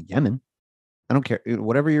worse than Yemen. I don't care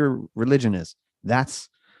whatever your religion is. That's.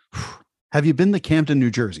 Have you been to Camden, New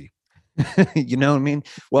Jersey? You know what I mean?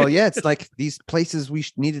 Well, yeah, it's like these places we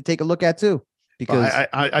need to take a look at too. Because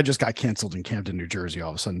I just got canceled in Camden, New Jersey all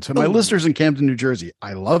of a sudden. So my listeners in Camden, New Jersey,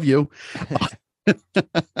 I love you.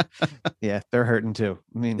 Yeah, they're hurting too.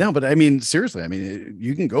 I mean, no, but I mean, seriously,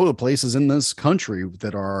 you can go to places in this country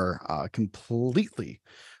that are completely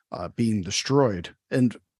being destroyed.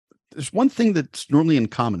 And there's one thing that's normally in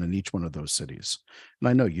common in each one of those cities. And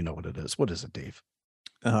I know you know what it is. What is it, Dave?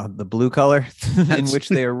 The blue color in which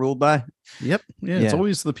they are ruled by. Yep. Yeah. It's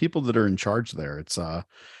always the people that are in charge there.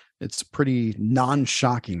 It's pretty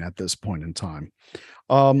non-shocking at this point in time.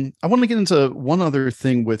 I want to get into one other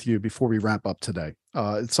thing with you before we wrap up today.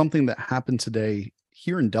 It's something that happened today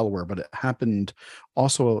here in Delaware, but it happened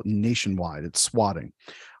also nationwide. It's swatting.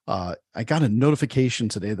 I got a notification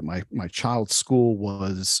today that my child's school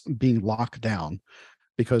was being locked down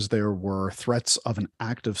because there were threats of an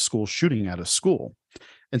active school shooting at a school.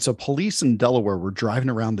 And so police in Delaware were driving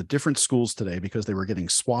around the different schools today because they were getting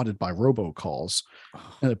swatted by robocalls.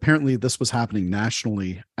 And apparently this was happening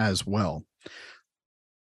nationally as well.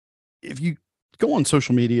 If you go on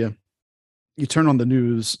social media, you turn on the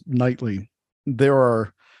news nightly, there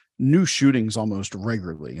are new shootings almost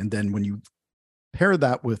regularly. And then when you pair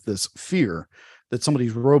that with this fear that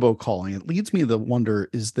somebody's robocalling, it leads me to wonder,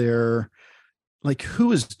 is there, like,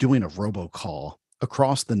 who is doing a robocall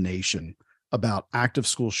across the nation about active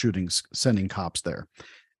school shootings, sending cops there?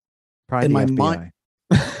 Probably in the my FBI. mind,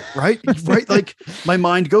 right. Like my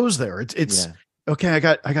mind goes there. It's okay. I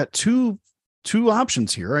got two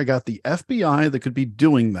options here. I got the FBI that could be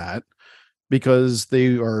doing that because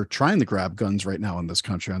they are trying to grab guns right now in this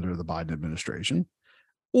country under the Biden administration.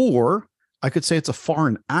 Or I could say it's a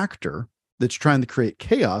foreign actor that's trying to create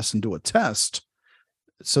chaos and do a test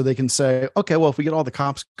so they can say, okay, well, if we get all the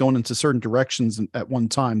cops going into certain directions at one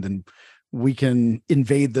time, then we can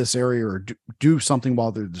invade this area or do something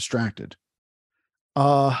while they're distracted.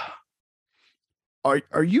 Are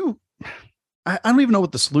you, I don't even know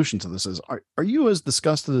what the solution to this is. Are you as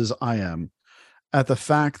disgusted as I am at the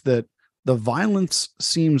fact that the violence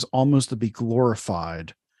seems almost to be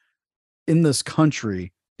glorified in this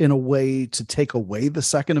country in a way to take away the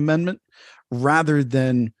Second Amendment rather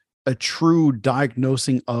than a true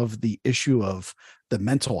diagnosing of the issue of the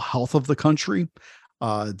mental health of the country,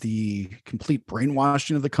 the complete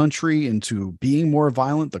brainwashing of the country into being more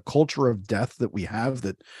violent, the culture of death that we have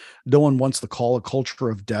that no one wants to call a culture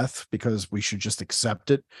of death because we should just accept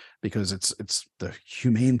it because it's the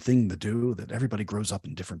humane thing to do, that everybody grows up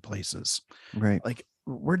in different places. Right. Like,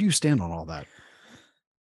 where do you stand on all that?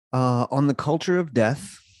 On the culture of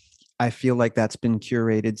death, I feel like that's been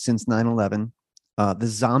curated since 9/11. The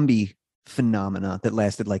zombie phenomena that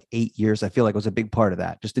lasted like 8 years, I feel like was a big part of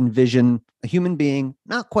that. Just envision a human being,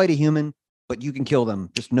 not quite a human, but you can kill them,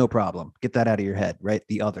 just no problem. Get that out of your head, right?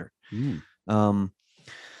 The other.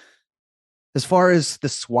 As far as the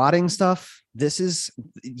swatting stuff, this is,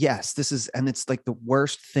 and it's like the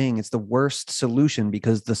worst thing. It's the worst solution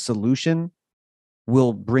because the solution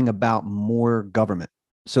will bring about more government.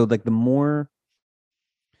 So like the more,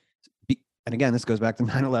 and again, this goes back to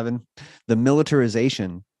 9/11, the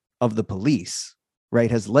militarization of the police,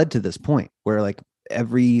 right, has led to this point where like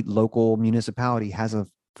every local municipality has a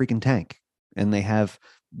freaking tank and they have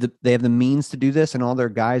the means to do this and all their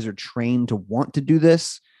guys are trained to want to do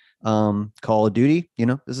this. Call of Duty,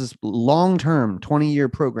 this is long-term 20-year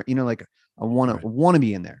program, like I want to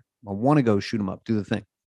be in there. I want to go shoot them up, do the thing.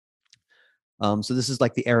 So this is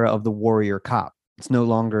like the era of the warrior cop. It's no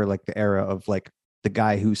longer like the era of like the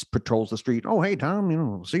guy who patrols the street. Oh, hey,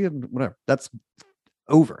 Tom, see you, whatever. That's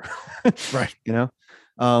over. Right.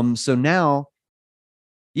 So now,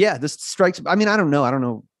 this strikes. I mean, I don't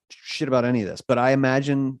know shit about any of this, but I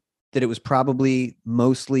imagine that it was probably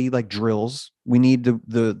mostly like drills. We need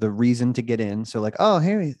the reason to get in. So like, oh,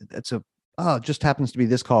 hey, it just happens to be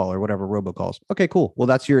this call or whatever, robocalls. Okay, cool. Well,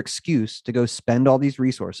 that's your excuse to go spend all these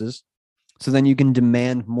resources. So then you can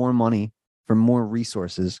demand more money for more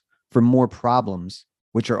resources, for more problems,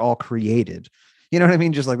 which are all created. You know what I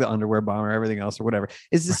mean? Just like the underwear bomber, everything else or whatever.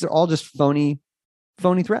 Is this all just phony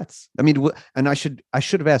threats? I mean, and I should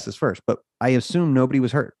have asked this first, but I assume nobody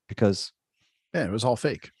was hurt because it was all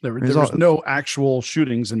fake. There was no actual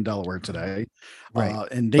shootings in Delaware today. Right.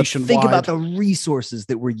 And nationwide. But think about the resources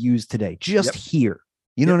that were used today, just here.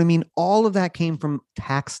 You know what I mean? All of that came from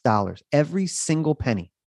tax dollars, every single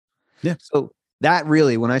penny. Yeah. So that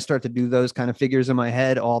really, when I start to do those kind of figures in my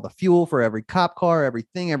head, all the fuel for every cop car,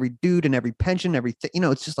 everything, every dude and every pension, everything,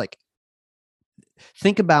 it's just like,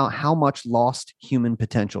 think about how much lost human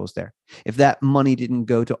potential is there. If that money didn't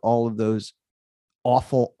go to all of those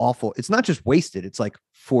awful, it's not just wasted. It's like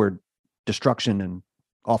for destruction and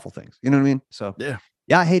awful things. You know what I mean? So yeah,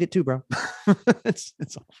 I hate it too, bro. It's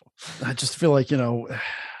awful. I just feel like,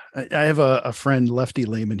 I have a friend, Lefty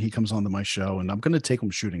Lehman. He comes on to my show and I'm going to take him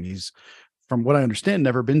shooting. He's, from what I understand,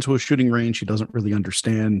 never been to a shooting range. He doesn't really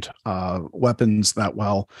understand weapons that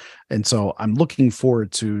well. And so I'm looking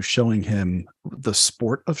forward to showing him the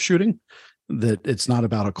sport of shooting that it's not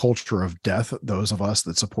about a culture of death. Those of us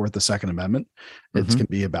that support the Second Amendment, it's going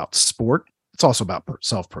to be about sport. It's also about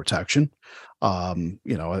self-protection. I'm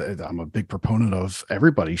a big proponent of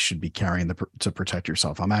everybody should be carrying to protect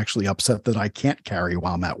yourself. I'm actually upset that I can't carry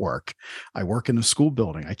while I'm at work. I work in a school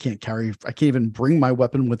building. I can't even bring my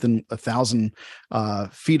weapon within 1,000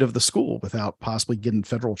 feet of the school without possibly getting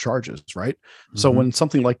federal charges. Right. So when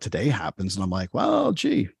something like today happens and I'm like, well,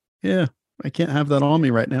 gee, yeah, I can't have that on me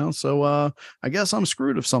right now. So I guess I'm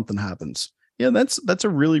screwed if something happens. Yeah, that's a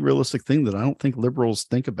really realistic thing that I don't think liberals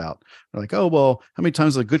think about. They're like, oh, well, how many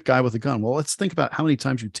times is a good guy with a gun? Well, let's think about how many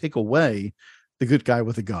times you take away the good guy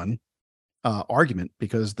with a gun argument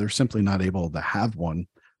because they're simply not able to have one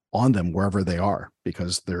on them wherever they are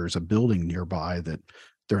because there's a building nearby that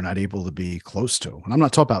they're not able to be close to. And I'm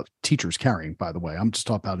not talking about teachers carrying, by the way. I'm just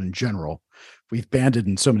talking about in general. We've banned it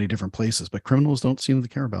in so many different places, but criminals don't seem to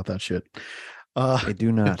care about that shit. They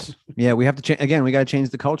do not. Yeah, we have to change. Again, we got to change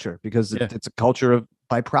the culture because it's a culture of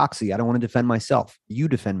by proxy. I don't want to defend myself. You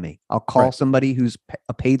defend me. I'll call somebody who's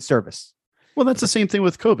a paid service. Well, that's the same thing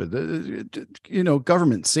with COVID.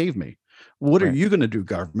 Government, save me. What are you going to do,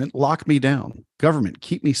 government? Lock me down. Government,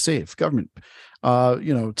 keep me safe. Government,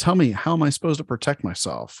 tell me, how am I supposed to protect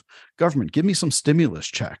myself? Government, give me some stimulus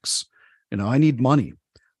checks. I need money.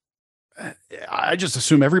 I just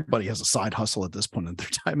assume everybody has a side hustle at this point in their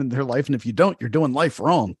time in their life. And if you don't, you're doing life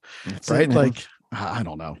wrong. That's right. I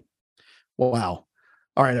don't know. Wow.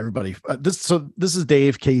 All right, everybody. This is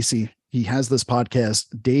Dave Casey. He has this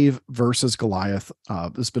podcast, Dave versus Goliath.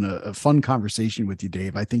 This has been a fun conversation with you,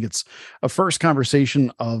 Dave. I think it's a first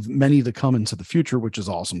conversation of many to come into the future, which is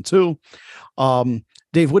awesome too.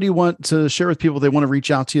 Dave, what do you want to share with people? They want to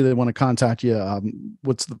reach out to you. They want to contact you.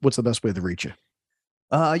 What's the best way to reach you?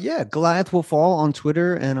 Goliath Will Fall on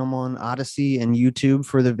Twitter, and I'm on Odyssey and YouTube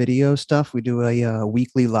for the video stuff. We do a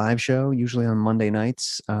weekly live show, usually on Monday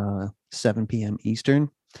nights, 7 p.m. Eastern.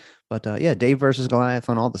 But Dave versus Goliath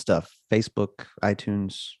on all the stuff: Facebook,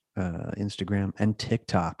 iTunes, Instagram, and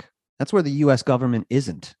TikTok. That's where the U.S. government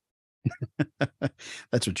isn't.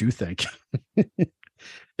 That's what you think.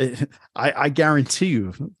 I guarantee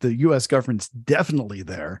you, the U.S. government's definitely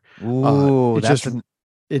there. Ooh,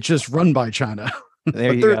 it's just run by China.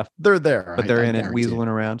 There you go. They're there. But they're in it, weaseling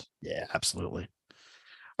around. Yeah, absolutely.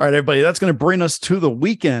 All right, everybody, that's going to bring us to the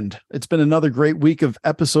weekend. It's been another great week of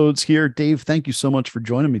episodes here. Dave, thank you so much for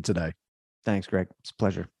joining me today. Thanks, Greg. It's a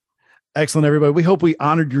pleasure. Excellent, everybody. We hope we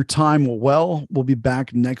honored your time well. We'll be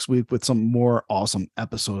back next week with some more awesome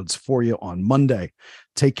episodes for you on Monday.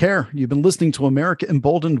 Take care. You've been listening to America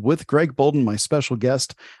Emboldened with Greg Boulden, my special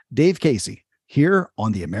guest, Dave Casey, here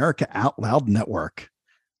on the America Out Loud Network.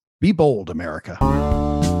 Be bold, America.